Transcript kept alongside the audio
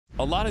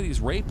a lot of these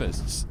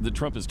rapists that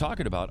Trump is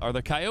talking about are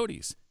the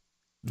coyotes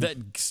that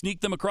sneak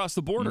them across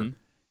the border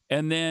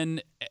and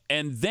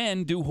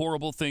then do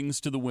horrible things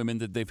to the women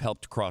that they've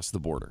helped cross the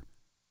border.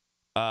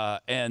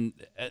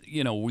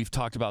 We've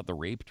talked about the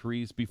rape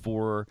trees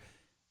before,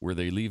 where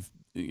they leave,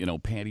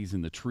 panties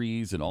in the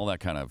trees and all that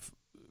kind of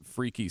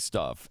freaky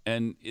stuff.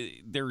 And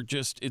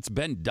it's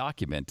been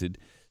documented.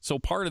 So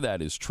part of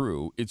that is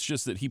true. It's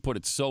just that he put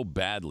it so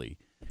badly.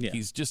 Yeah.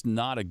 He's just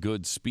not a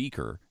good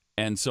speaker.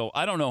 And so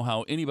I don't know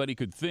how anybody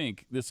could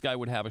think this guy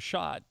would have a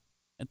shot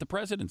at the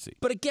presidency.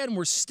 But again,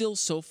 we're still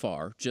so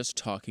far just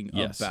talking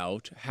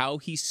about how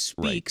he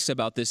speaks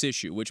about this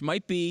issue, which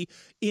might be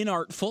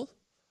inartful,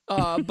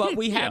 but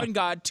we haven't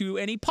got to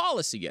any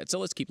policy yet. So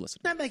let's keep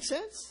listening. That makes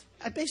sense.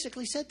 I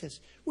basically said this.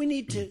 We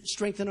need to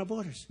strengthen our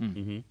borders.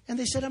 And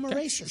they said I'm a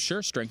racist.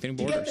 Sure, strengthening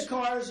borders. To get the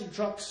cars and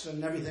trucks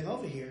and everything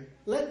over here,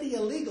 let the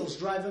illegals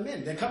drive them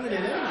in. They're coming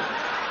in anyway.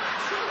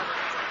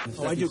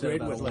 Oh, I do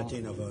great with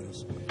Latino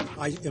voters.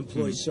 I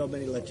employ so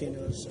many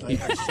Latinos. I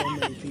have so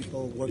many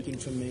people working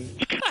for me.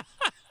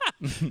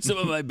 Some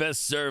of my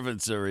best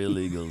servants are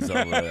illegals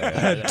over there. I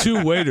had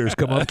 2 waiters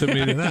come up to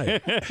me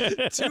tonight.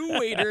 2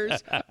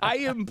 waiters. I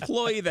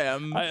employ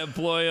them.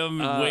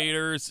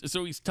 Waiters.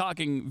 So he's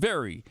talking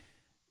very,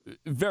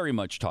 very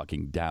much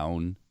talking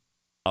down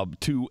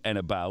to and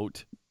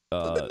about.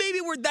 But maybe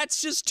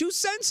that's just too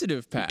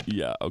sensitive, Pat.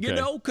 Yeah, okay.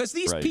 Because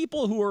these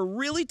people who are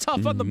really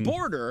tough on the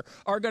border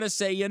are going to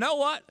say, you know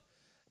what?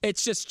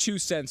 It's just too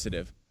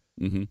sensitive.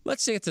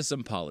 Let's get to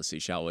some policy,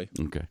 shall we?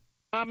 Okay.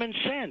 Common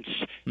sense.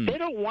 They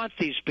don't want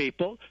these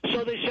people,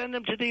 so they send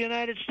them to the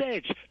United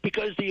States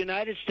because the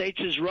United States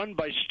is run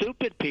by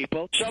stupid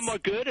people. Some are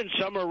good and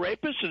some are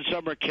rapists and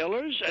some are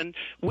killers, and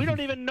we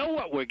don't even know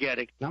what we're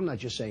getting. I'm not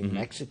just saying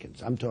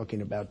Mexicans. I'm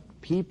talking about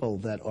people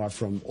that are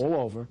from all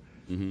over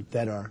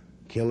that are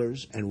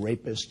killers and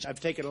rapists. I've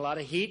taken a lot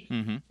of heat,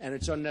 and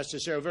it's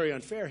unnecessary, very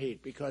unfair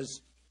heat,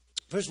 because,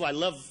 first of all, I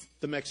love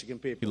the Mexican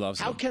people. He loves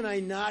them. How can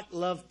I not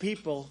love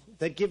people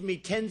that give me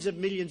tens of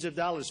millions of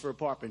dollars for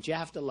apartments? You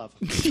have to love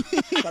them.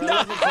 But I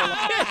love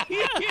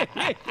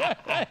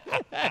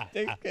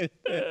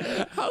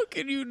them. How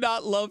can you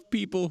not love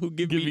people who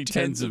give me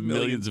tens of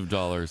millions of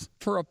dollars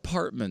for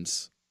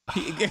apartments?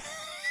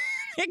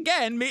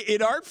 Again,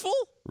 inartful?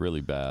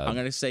 Really bad. I'm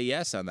going to say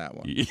yes on that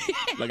one.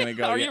 I'm gonna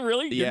go, Are you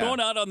really? You're going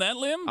out on that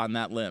limb? On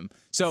that limb.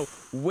 So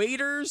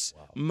waiters,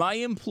 my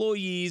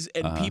employees,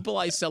 and people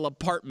I sell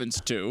apartments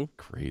to.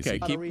 Crazy. A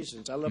lot of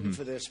reasons. I love them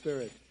for their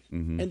spirit.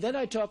 And then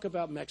I talk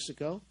about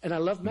Mexico, and I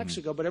love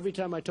Mexico, but every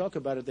time I talk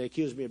about it, they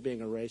accuse me of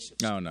being a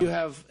racist. Oh, no. You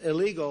have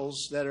illegals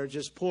that are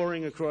just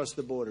pouring across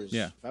the borders.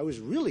 Yeah. I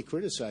was really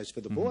criticized for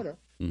the border,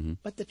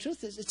 but the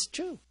truth is, it's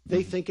true.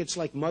 They think it's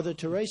like Mother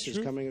Teresa's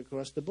coming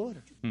across the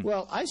border.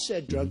 Well, I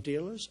said drug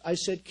dealers, I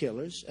said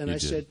killers, and I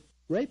said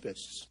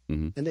rapists.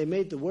 And they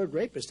made the word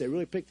rapist. They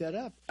really picked that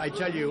up. I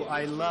tell you,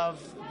 I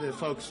love the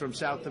folks from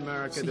South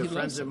America. They're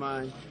friends of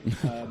mine.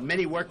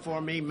 Many work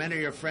for me. Many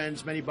are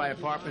friends. Many buy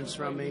apartments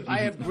from me. I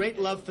have great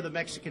love for the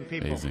Mexican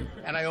people. Amazing.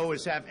 And I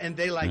always have. And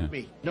they like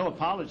me. No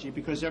apology,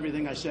 because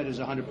everything I said is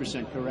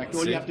 100% correct.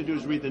 All you have to do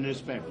is read the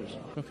newspapers.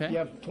 Okay. You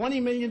have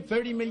 20 million,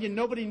 30 million.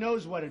 Nobody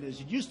knows what it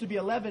is. It used to be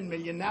 11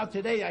 million. Now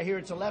today I hear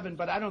it's 11,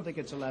 but I don't think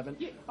it's 11.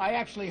 I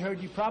actually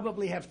heard you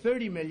probably have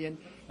 30 million.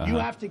 You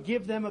have to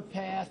give them a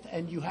path,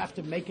 and you have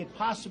to make it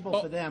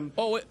possible for them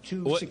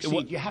to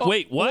succeed.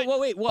 Wait, what?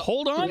 Wait.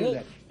 Hold on. do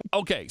that.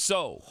 Okay,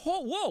 so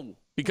Whoa.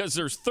 because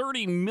there's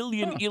 30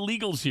 million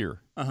illegals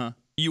here,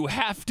 you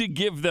have to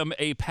give them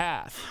a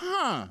path.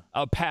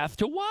 A path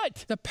to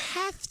what? The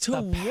path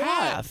to what?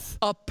 Path.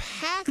 A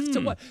path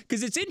to what?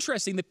 Because it's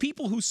interesting. The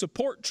people who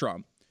support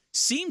Trump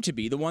seem to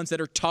be the ones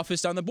that are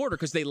toughest on the border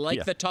because they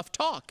like the tough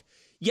talk.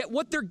 Yet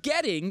what they're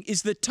getting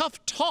is the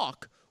tough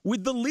talk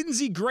with the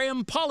Lindsey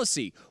Graham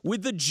policy,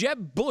 with the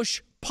Jeb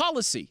Bush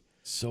policy.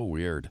 So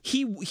weird.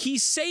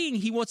 He's saying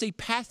he wants a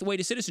pathway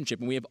to citizenship,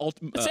 and we have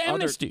it's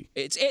amnesty.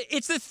 It's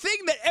the thing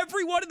that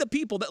every one of the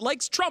people that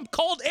likes Trump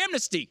called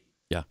amnesty.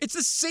 Yeah, it's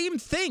the same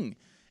thing.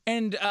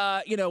 And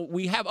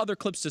we have other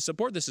clips to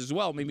support this as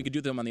well. Maybe we could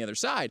do them on the other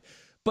side.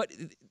 But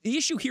the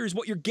issue here is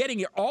what you're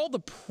getting are all the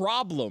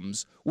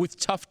problems with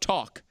tough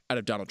talk out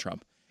of Donald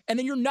Trump. And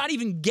then you're not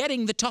even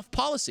getting the tough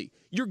policy.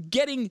 You're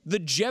getting the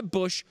Jeb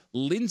Bush,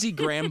 Lindsey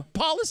Graham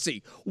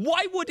policy.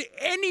 Why would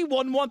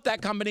anyone want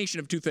that combination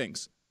of two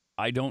things?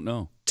 I don't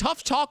know.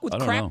 Tough talk with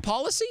crack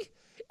policy?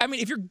 I mean,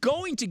 if you're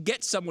going to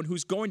get someone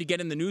who's going to get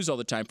in the news all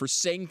the time for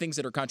saying things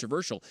that are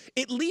controversial,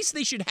 at least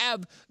they should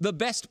have the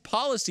best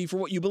policy for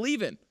what you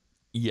believe in.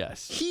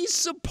 Yes. He's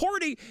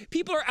supporting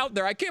people are out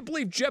there. I can't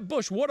believe Jeb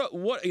Bush.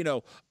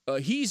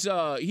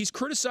 He's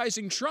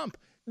criticizing Trump.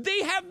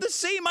 They have the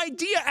same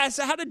idea as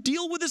to how to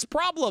deal with this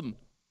problem.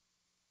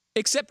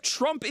 Except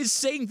Trump is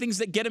saying things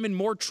that get him in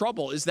more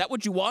trouble. Is that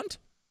what you want?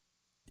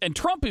 And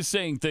Trump is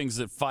saying things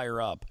that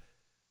fire up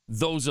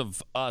those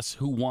of us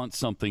who want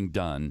something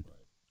done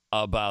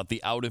about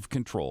the out of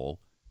control,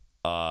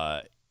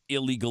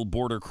 illegal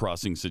border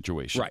crossing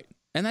situation. Right.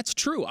 And that's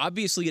true.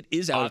 Obviously, it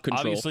is out of control.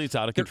 Obviously, it's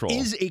out of control. There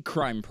is a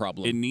crime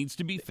problem. It needs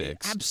to be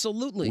fixed.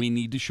 Absolutely. We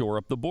need to shore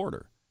up the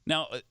border.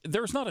 Now,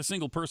 there's not a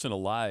single person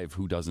alive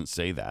who doesn't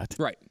say that.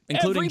 Right.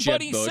 Including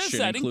Everybody Jeb Bush says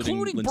that,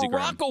 including Lindsey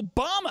Barack Graham.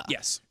 Obama.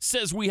 Yes.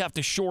 Says we have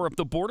to shore up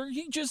the border.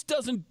 He just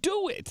doesn't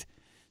do it.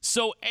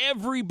 So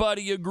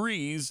everybody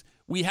agrees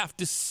we have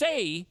to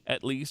say,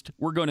 at least,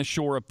 we're going to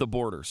shore up the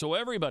border. So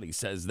everybody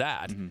says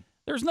that. Mm-hmm.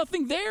 There's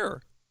nothing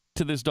there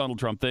to this Donald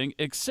Trump thing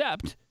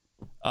except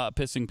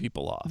pissing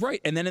people off.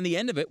 Right. And then in the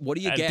end of it, what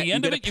do you At get? the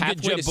end you of get it, a you get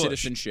pathway Jeb to Bush.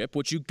 citizenship,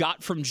 which you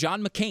got from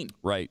John McCain.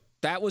 Right.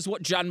 That was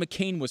what John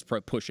McCain was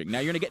pushing. Now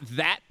you're going to get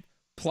that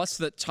plus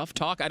the tough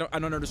talk. I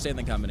don't understand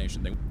the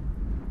combination thing.